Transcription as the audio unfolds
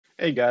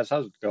Hey guys,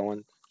 how's it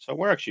going? So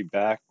we're actually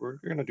back. We're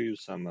gonna do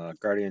some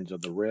Guardians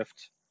of the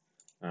Rift.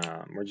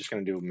 We're just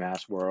gonna do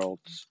Mass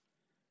Worlds.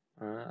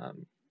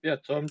 Yeah,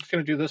 so I'm just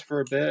gonna do this for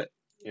a bit.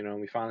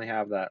 We finally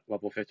have that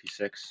level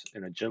 56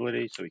 in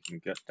agility, so we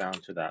can get down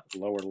to that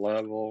lower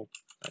level.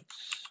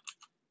 That's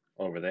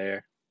over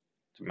there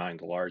to mine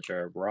the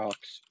larger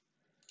rocks.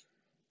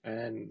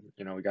 And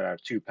we got our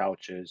two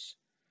pouches.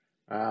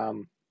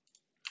 Um,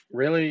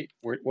 Really,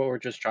 what we're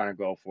just trying to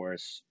go for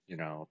is,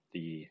 um,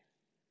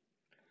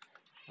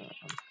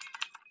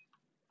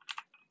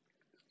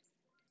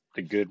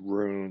 the good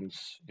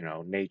runes,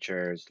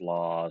 natures,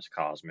 laws,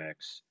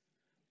 cosmics,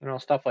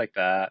 stuff like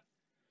that.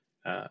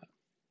 Uh,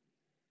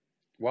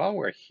 while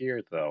we're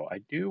here, though, I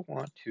do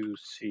want to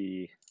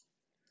see.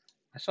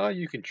 I saw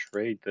you can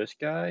trade this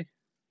guy.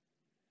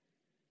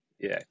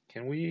 Yeah,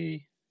 can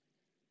we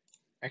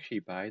actually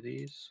buy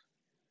these?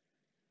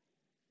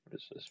 What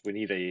is this? We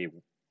need a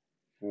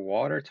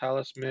water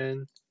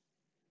talisman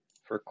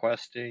for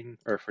questing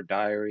or for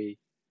diary,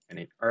 and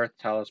an earth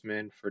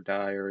talisman for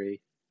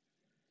diary.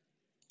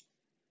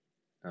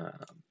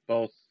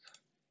 Both,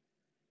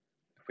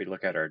 if we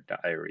look at our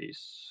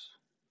diaries,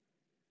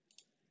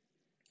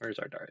 where's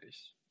our diaries?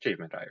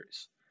 Achievement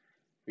diaries.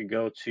 We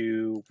go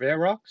to Rare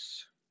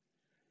Rocks.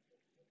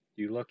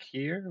 You look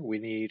here, we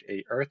need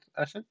a earth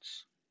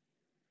essence.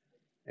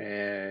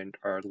 And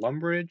our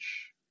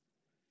lumberage,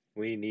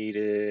 we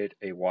needed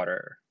a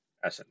water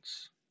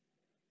essence.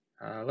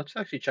 Let's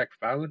actually check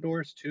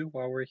Valador's too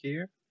while we're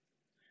here.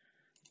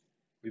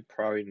 We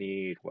probably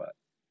need what?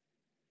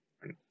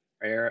 An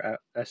air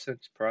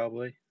essence,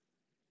 probably.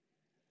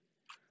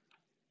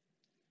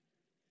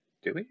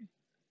 Do we?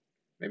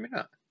 Maybe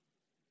not.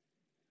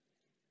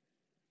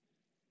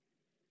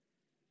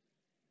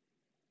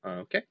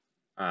 Okay,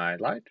 I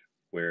lied.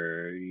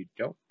 We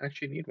don't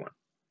actually need one.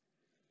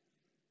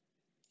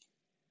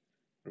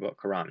 What about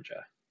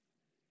Karanja?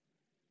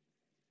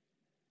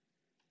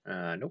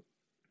 Nope.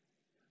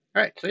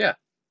 Alright, so yeah.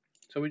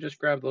 So we just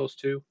grab those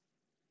two,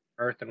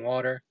 earth and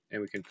water,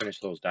 and we can finish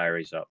those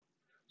diaries up.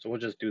 So we'll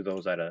just do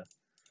those at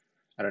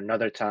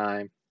another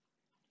time.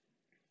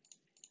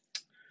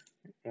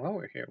 While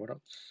we're here, what else?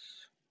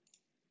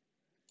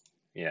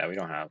 Yeah, we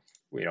don't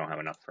have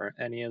enough for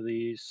any of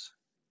these.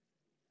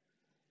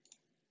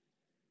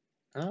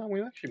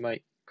 We actually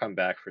might come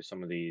back for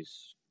some of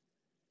these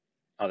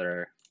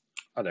other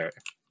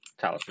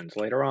talismans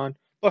later on.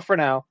 But for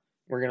now,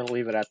 we're gonna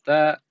leave it at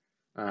that.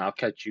 I'll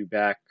catch you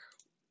back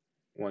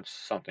once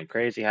something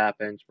crazy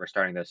happens. We're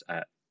starting this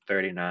at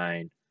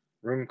 39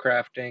 room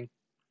crafting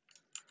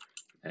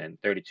and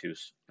 32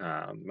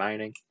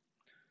 mining.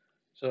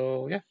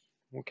 So yeah,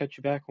 we'll catch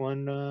you back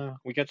when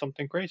we get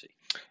something crazy.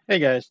 Hey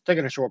guys,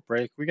 taking a short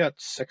break. We got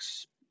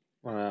 6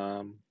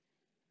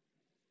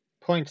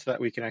 points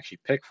that we can actually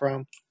pick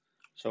from.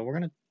 So we're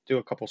gonna do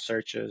a couple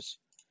searches.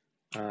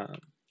 Um,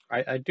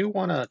 I do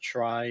want to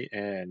try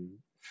and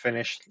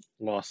finish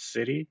Lost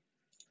City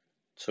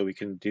so we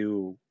can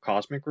do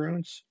Cosmic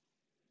Runes.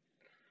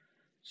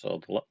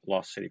 So the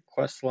Lost City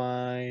quest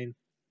line.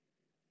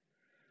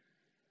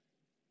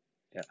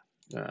 Yeah,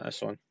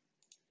 this one.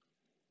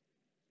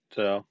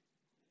 So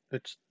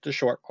it's the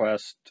short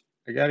quest.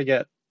 I got to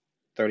get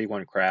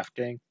 31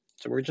 crafting.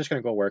 So we're just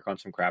going to go work on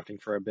some crafting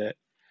for a bit.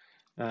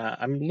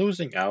 I'm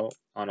losing out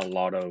on a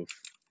lot of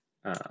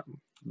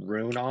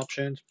rune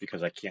options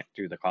because I can't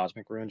do the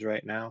Cosmic Runes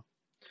right now.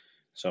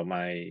 So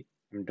I'm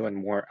doing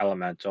more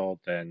elemental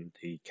than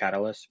the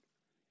catalyst.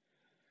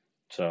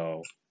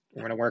 So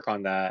we're gonna work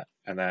on that,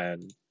 and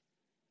then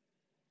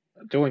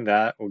doing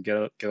that will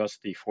give us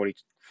the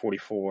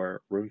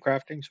 44 rune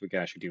crafting, so we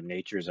can actually do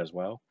natures as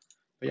well.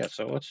 But yeah,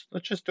 so let's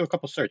just do a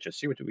couple searches,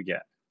 see what do we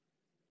get.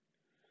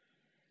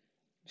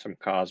 Some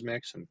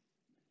cosmic, some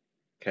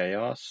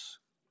chaos,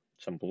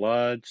 some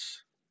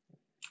bloods.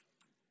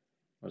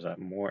 What was that?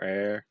 More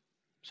air,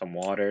 some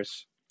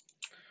waters.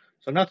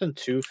 So nothing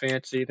too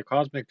fancy. The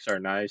cosmics are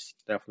nice.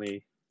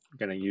 Definitely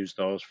gonna use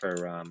those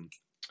for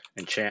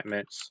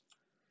enchantments.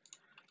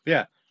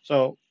 Yeah,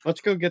 so let's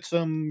go get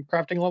some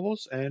crafting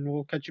levels and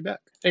we'll catch you back.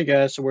 Hey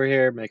guys, so we're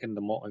here making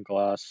the molten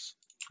glass.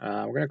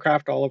 We're gonna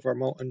craft all of our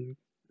molten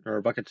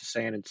or buckets of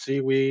sand and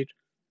seaweed.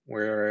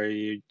 Where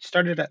you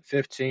started at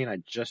 15, I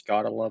just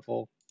got a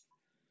level.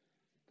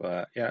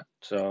 But yeah,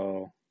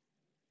 so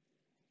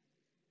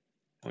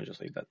I'll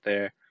just leave that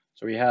there.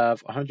 So we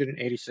have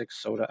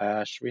 186 soda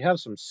ash. We have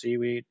some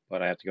seaweed,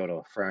 but I have to go to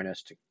a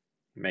furnace to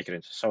make it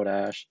into soda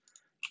ash.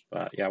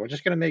 But yeah, we're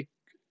just gonna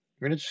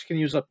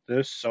use up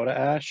this soda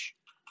ash.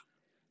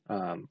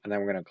 And then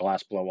we're going to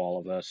glass blow all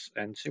of this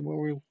and see where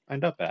we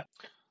end up at.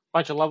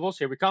 Bunch of levels.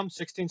 Here we come.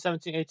 16,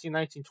 17, 18,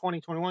 19, 20,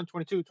 21,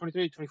 22,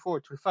 23, 24,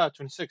 25,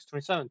 26,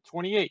 27,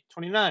 28,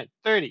 29,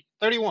 30,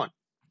 31.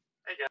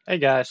 Hey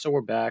guys, so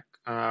we're back.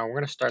 We're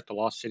going to start the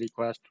Lost City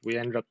quest. We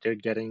ended up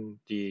getting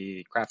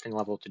the crafting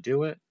level to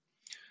do it.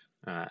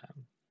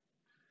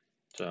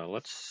 So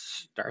let's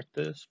start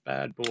this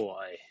bad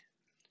boy.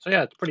 So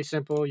yeah, it's pretty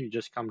simple. You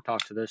just come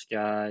talk to this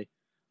guy.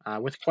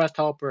 With Quest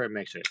Helper, it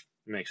makes it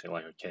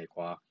like a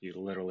cakewalk. You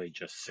literally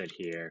just sit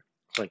here,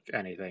 click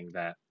anything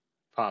that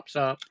pops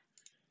up,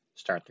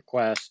 start the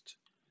quest,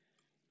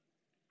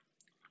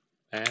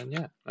 and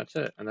yeah, that's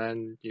it. And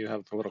then you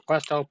have the little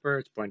quest helper.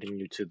 It's pointing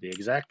you to the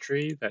exact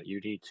tree that you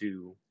need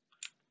to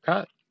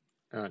cut.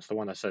 It's the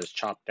one that says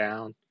chop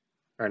down,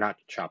 or not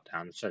chop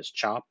down. It says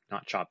chop,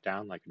 not chop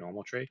down like a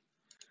normal tree.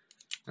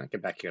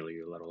 Get back here,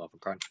 you little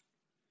leprechaun.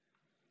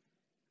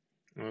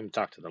 I'm going to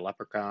talk to the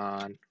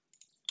leprechaun.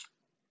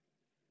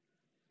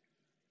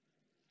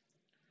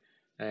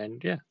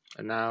 And yeah,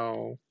 and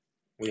now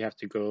we have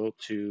to go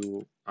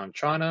to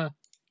Antrana.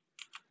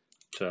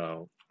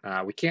 So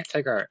we can't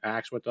take our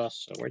axe with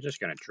us, so we're just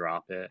going to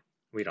drop it.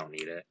 We don't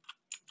need it.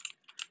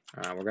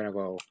 We're going to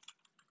go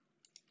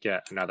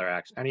get another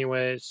axe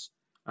anyways.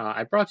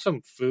 I brought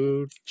some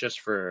food just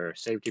for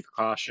safety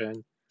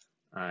precaution.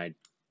 I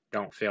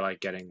don't feel like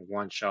getting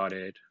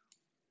one-shotted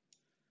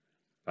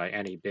by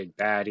any big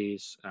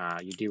baddies.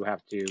 You do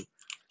have to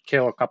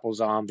kill a couple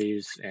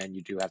zombies, and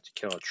you do have to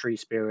kill a tree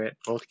spirit,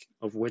 both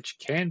of which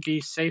can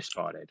be safe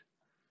spotted.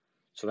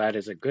 So that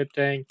is a good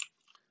thing.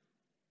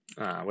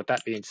 With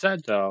that being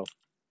said, though,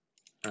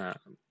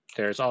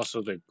 there's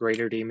also the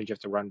greater demons you have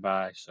to run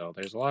by. So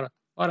there's a lot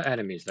of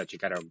enemies that you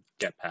gotta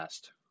get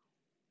past.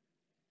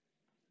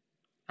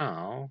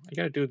 Oh, I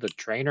gotta do the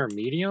trainer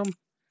medium?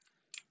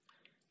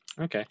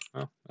 Okay,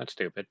 well, that's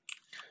stupid.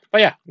 But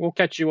yeah, we'll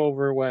catch you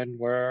over when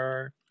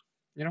we're,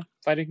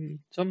 fighting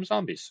some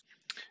zombies.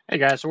 Hey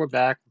guys, so we're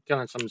back,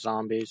 killing some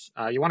zombies.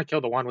 You want to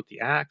kill the one with the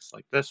axe,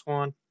 like this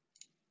one.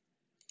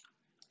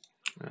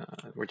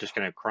 We're just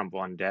gonna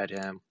crumble undead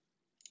him.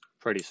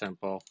 Pretty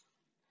simple.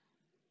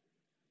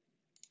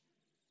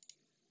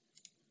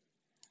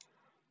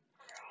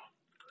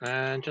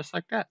 And just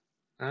like that.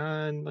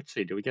 And let's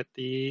see, do we get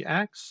the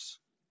axe?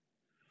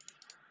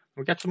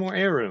 We got some more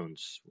air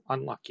runes.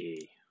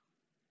 Unlucky.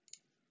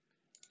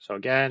 So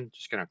again,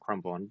 just gonna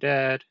crumble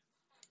undead.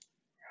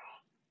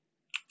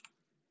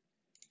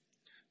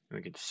 And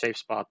we can safe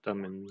spot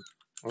them and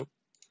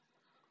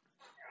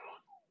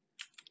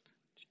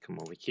come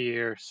over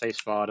here, safe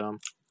spot them.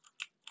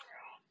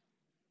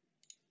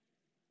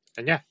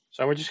 And yeah,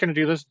 so we're just gonna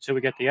do this until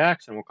we get the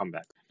axe and we'll come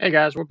back. Hey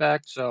guys, we're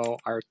back. So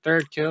our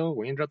third kill,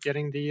 we ended up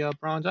getting the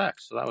bronze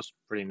axe. So that was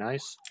pretty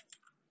nice.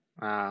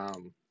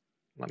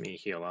 Let me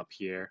heal up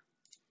here.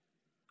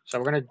 So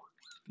we're gonna,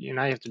 you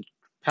have to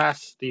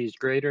pass these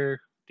greater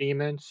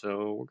demons.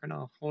 So we're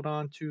gonna hold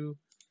on to.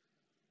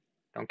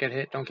 Don't get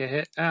hit. Don't get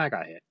hit. I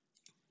got hit.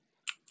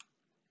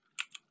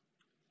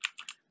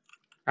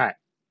 All right.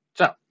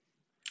 So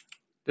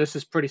this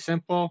is pretty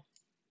simple.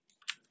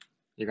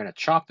 You're gonna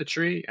chop the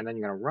tree, and then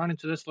you're gonna run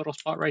into this little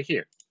spot right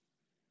here,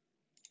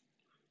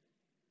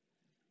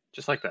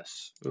 just like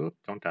this. Oop!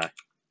 Don't die.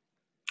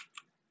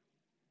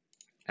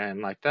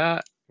 And like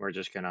that, we're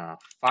just gonna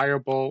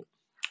firebolt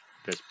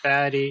this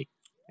baddie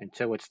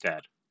until it's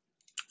dead.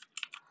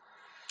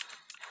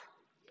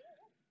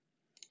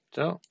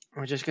 So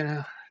we're just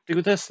gonna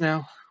do this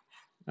now.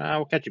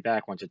 We'll catch you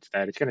back once it's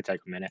dead. It's gonna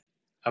take a minute.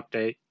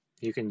 Update: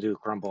 you can do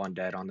crumble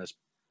undead on this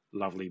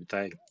lovely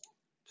thing.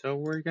 So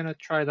we're gonna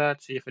try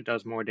that, see if it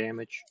does more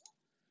damage.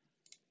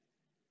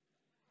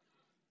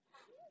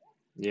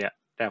 Yeah,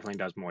 definitely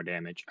does more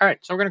damage. All right,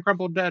 so we're gonna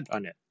crumble dead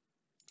on it.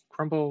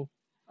 Crumble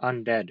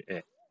undead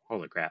it.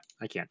 Holy crap,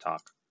 I can't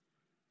talk.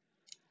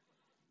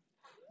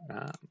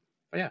 But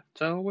yeah,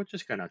 so we're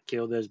just gonna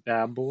kill this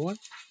bad boy.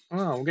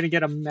 Oh, we're gonna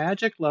get a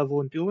magic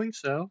level in doing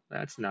so.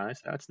 That's nice,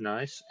 that's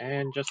nice.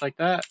 And just like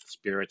that,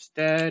 spirit's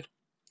dead.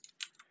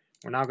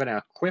 We're now gonna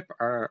equip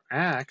our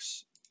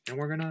axe, and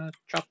we're gonna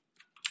chop.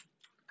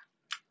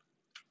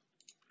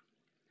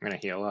 I'm gonna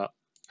heal up.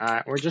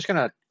 We're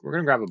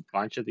gonna grab a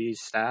bunch of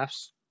these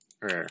staffs,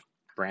 or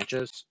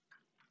branches.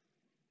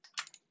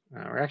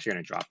 We're actually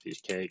gonna drop these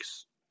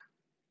cakes.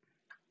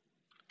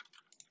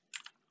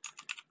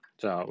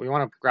 So we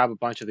want to grab a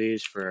bunch of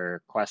these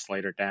for quests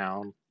later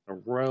down the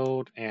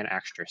road and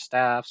extra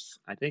staffs.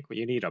 I think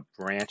you need a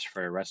branch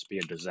for a recipe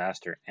of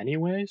disaster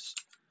anyways.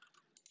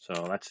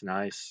 So that's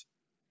nice.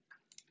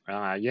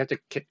 You have to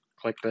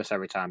click this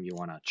every time you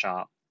want to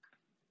chop.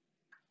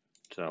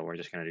 So we're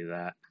just going to do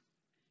that.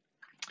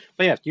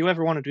 But yeah, if you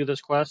ever want to do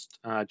this quest,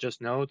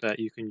 just know that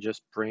you can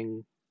just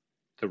bring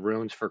the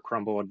runes for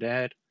Crumble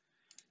Undead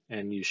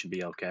and you should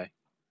be okay.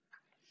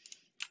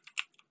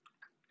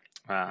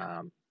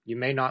 You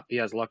may not be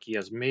as lucky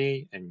as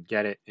me and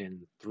get it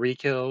in 3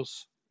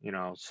 kills.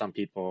 Some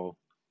people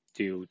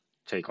do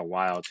take a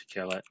while to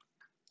kill it,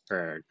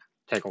 or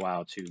take a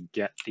while to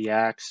get the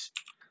axe.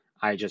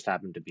 I just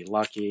happen to be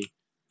lucky.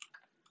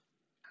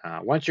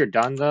 Once you're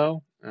done,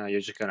 though, you're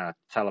just going to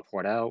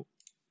teleport out.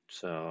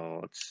 So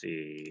let's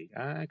see.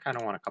 I kind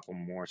of want a couple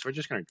more. So we're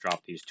just going to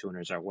drop these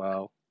tuners as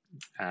well.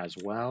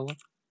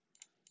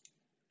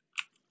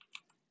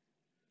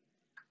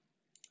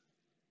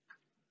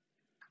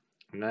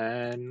 And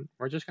then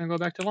we're just going to go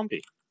back to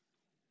Lumpy.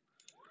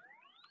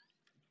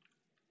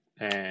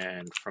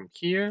 And from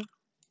here,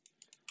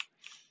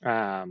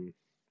 we're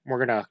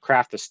going to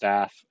craft the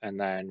staff, and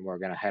then we're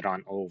going to head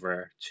on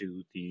over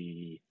to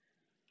the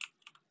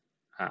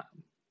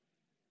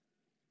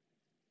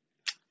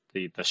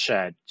the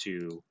shed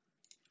to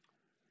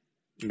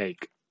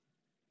make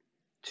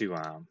to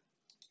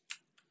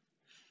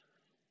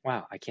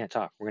wow, I can't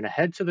talk. We're gonna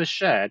head to the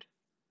shed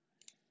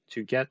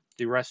to get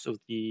the rest of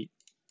the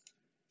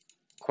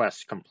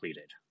quest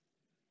completed.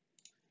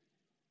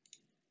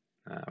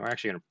 We're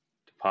actually gonna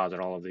deposit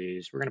all of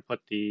these. We're gonna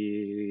put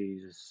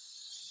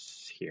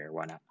these here.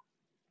 Why not?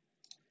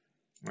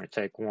 I'm gonna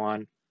take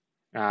one.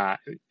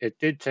 It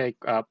did take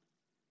up.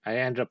 I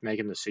ended up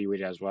making the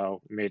seaweed as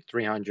well. We made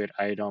 300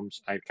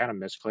 items. I kind of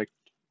misclicked.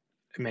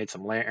 I made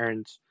some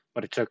lanterns,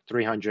 but it took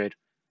 300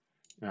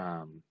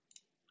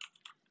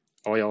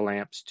 oil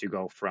lamps to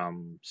go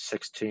from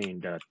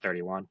 16 to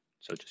 31.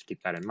 So just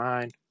keep that in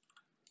mind.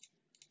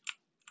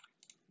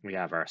 We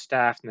have our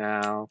staff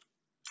now.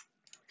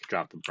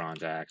 Drop the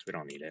bronze axe. We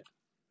don't need it.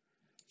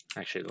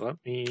 Actually, let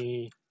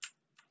me,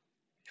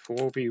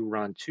 before we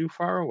run too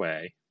far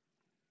away,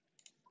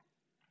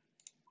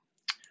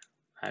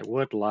 I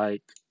would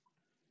like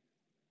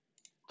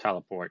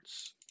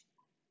teleports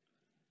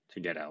to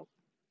get out.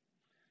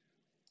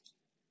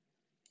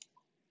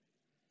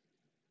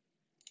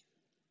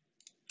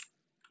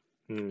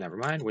 Never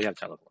mind, we have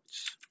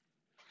teleports.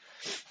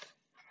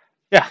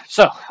 Yeah,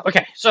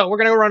 okay, so we're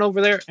gonna run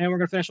over there and we're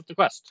gonna finish up the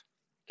quest.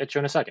 Get you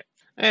in a second.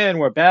 And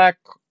we're back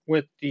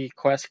with the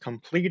quest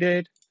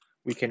completed.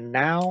 We can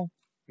now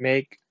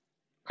make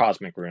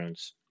cosmic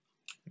runes,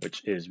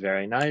 which is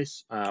very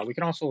nice. We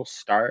can also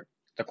start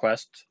the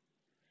quest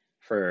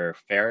for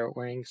fairy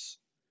wings.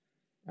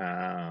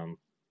 I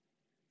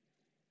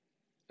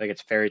think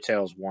it's Fairy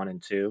Tales 1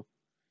 and 2.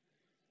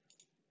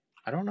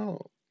 I don't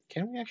know.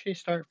 Can we actually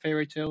start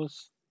Fairy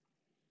Tales?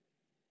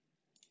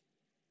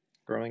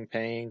 Growing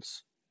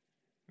Pains.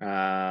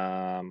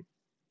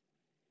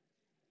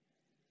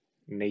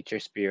 Nature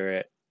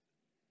Spirit.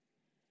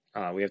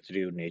 We have to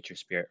do Nature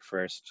Spirit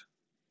first.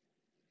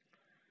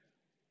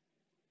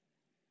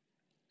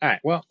 All right.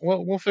 Well,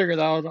 we'll figure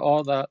out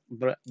all that,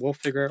 but we'll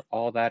figure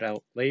all that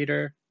out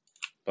later.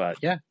 But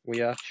yeah,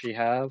 we actually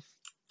have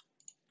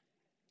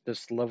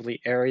this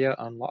lovely area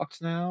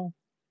unlocked now.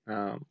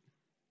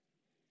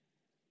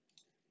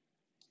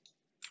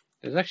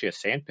 There's actually a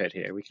sand pit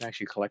here. We can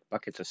actually collect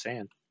buckets of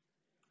sand.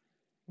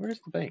 Where's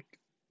the bank?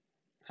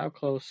 How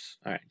close?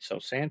 All right, so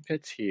sand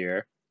pit's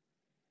here,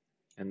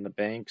 and the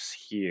bank's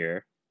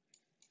here.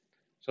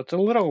 So it's a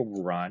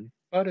little run,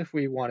 but if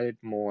we wanted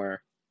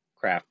more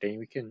crafting,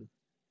 we can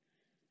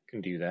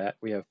do that.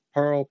 We have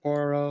pearl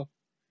poro,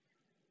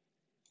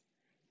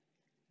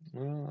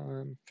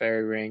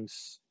 fairy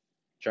rings,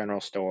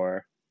 general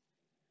store,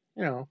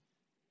 you know,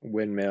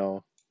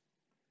 windmill.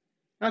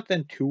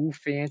 Nothing too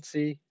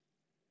fancy.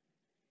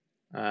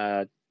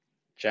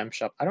 Gem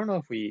shop. I don't know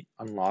if we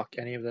unlock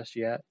any of this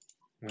yet.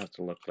 We'll have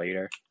to look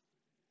later.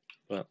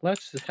 But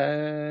let's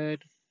head.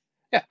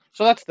 Yeah,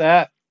 so that's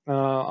that.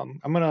 I'm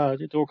gonna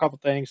do a couple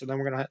things, and then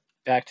we're gonna head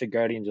back to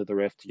Guardians of the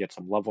Rift to get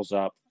some levels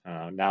up.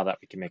 Now that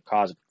we can make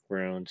cosmic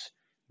runes,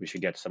 we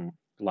should get some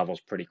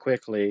levels pretty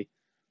quickly.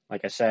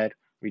 Like I said,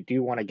 we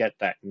do want to get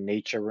that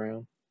nature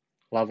rune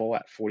level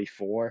at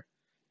 44,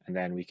 and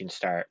then we can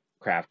start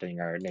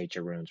crafting our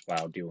nature runes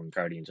while doing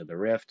Guardians of the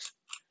Rift,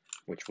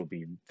 which will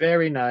be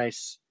very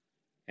nice.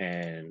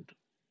 And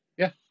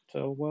yeah,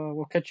 so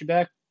we'll catch you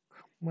back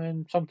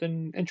when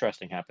something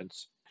interesting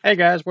happens. Hey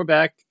guys, we're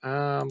back.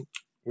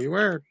 We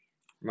were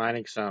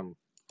mining some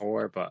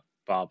ore, but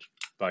Bob's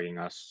bugging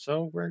us,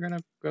 so we're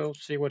gonna go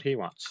see what he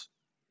wants.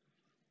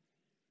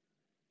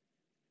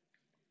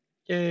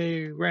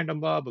 Yay, random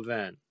Bob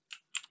event.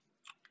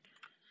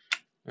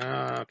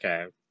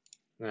 Okay,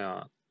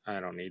 no, I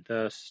don't need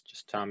this.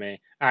 Just tell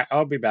me. Alright,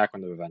 I'll be back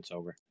when the event's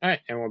over.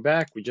 Alright, and we're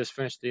back. We just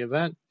finished the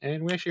event,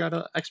 and we actually got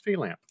an XP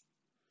lamp.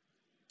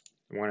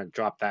 I want to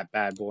drop that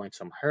bad boy in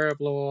some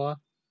herb lore.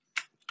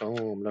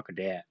 Boom, look at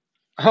that.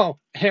 Oh,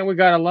 and we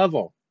got a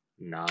level.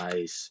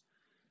 Nice.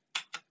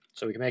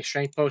 So we can make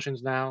strength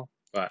potions now.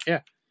 But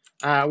yeah,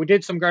 we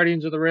did some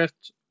Guardians of the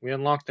Rift. We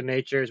unlocked the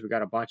natures. We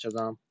got a bunch of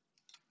them.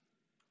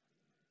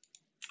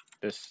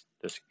 This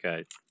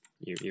guy,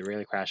 you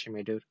really crashing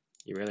me, dude?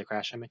 You really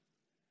crashing me?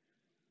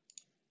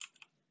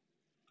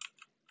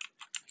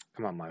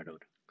 Come on, my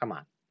dude. Come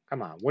on.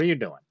 Come on. What are you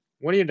doing?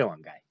 What are you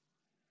doing,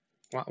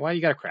 guy? Why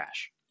you gotta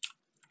crash?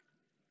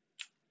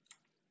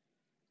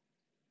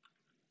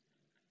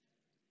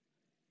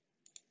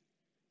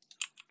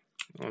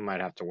 We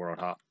might have to world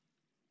hop.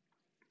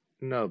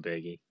 No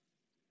biggie.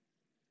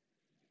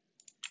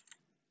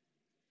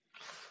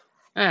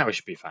 We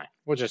should be fine.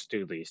 We'll just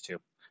do these two.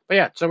 But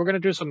yeah, so we're gonna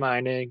do some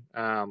mining.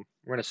 We're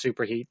gonna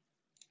superheat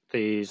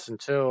these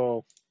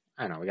until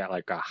I don't know. We got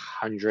like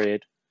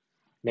 100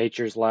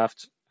 natures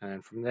left,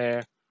 and from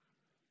there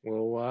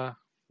we'll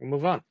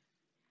move on.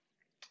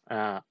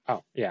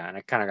 Oh yeah, and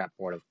I kind of got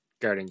bored of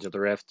Guardians of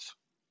the Rift.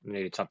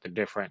 Needed something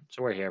different,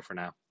 so we're here for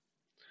now.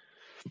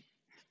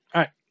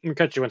 All right, we'll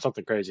catch you when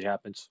something crazy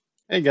happens.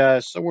 Hey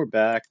guys, so we're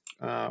back.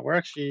 We're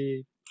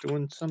actually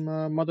doing some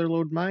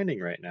motherlode mining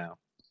right now.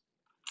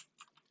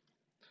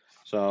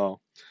 So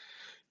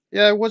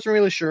yeah, I wasn't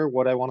really sure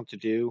what I wanted to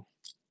do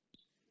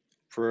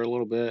for a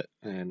little bit,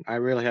 and I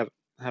really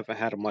haven't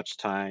had much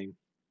time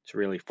to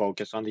really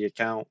focus on the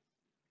account.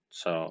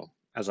 So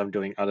as I'm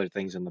doing other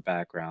things in the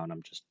background,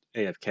 I'm just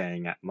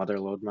AFKing at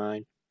Motherload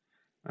Mine.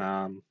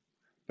 Um,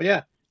 but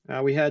yeah,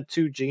 we had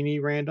 2 genie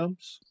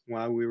randoms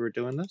while we were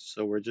doing this,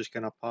 so we're just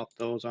gonna pop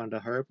those onto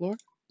Herblore.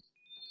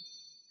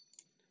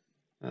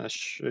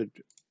 Should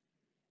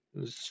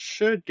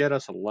get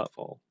us a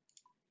level.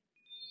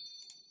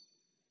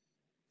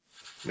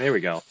 There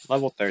we go,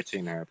 level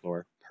 13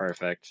 Herblore,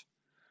 perfect.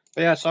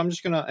 But yeah, so I'm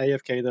just gonna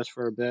AFK this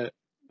for a bit,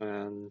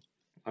 and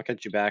I'll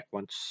catch you back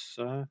once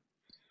I'm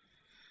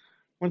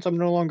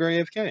no longer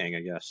AFKing,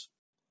 I guess.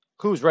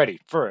 Who's ready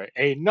for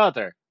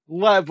another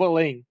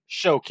leveling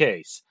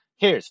showcase?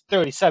 Here's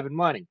 37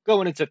 mining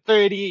going into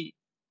 30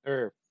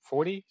 or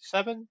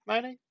 47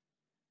 mining,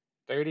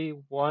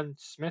 31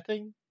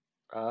 smithing.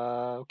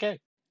 Okay,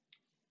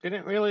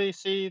 didn't really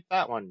see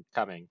that one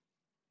coming.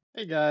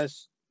 Hey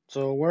guys,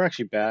 so we're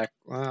actually back.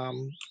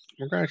 We're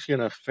actually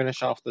gonna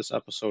finish off this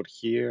episode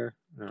here.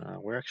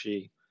 We're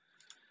actually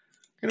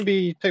gonna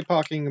be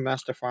pickpocketing the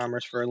master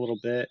farmers for a little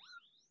bit,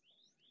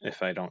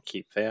 if I don't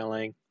keep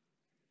failing.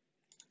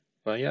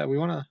 But yeah, we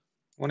wanna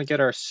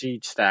get our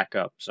seed stack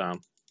up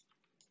some.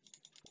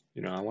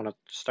 I want to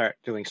start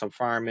doing some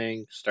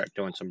farming, start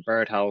doing some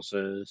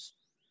birdhouses.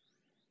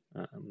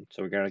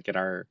 So we gotta get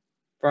our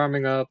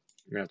farming up.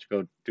 We're gonna have to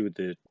go do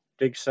the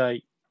dig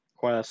site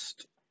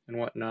quest and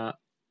whatnot.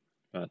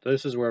 But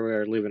this is where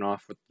we're leaving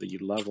off with the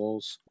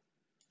levels.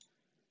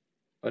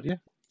 But yeah,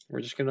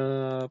 we're just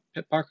gonna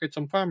pickpocket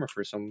some farmer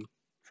for some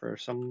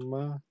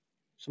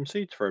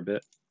seeds for a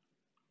bit.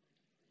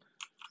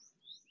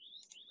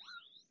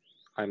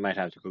 I might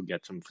have to go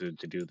get some food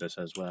to do this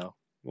as well.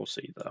 We'll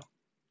see though.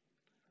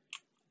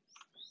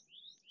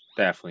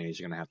 Definitely he's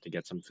gonna have to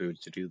get some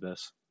food to do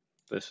this.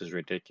 This is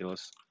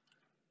ridiculous.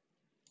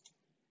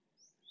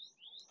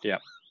 Yeah.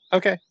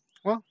 Okay.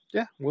 Well,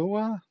 yeah,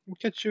 we'll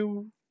catch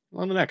you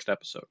on the next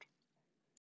episode.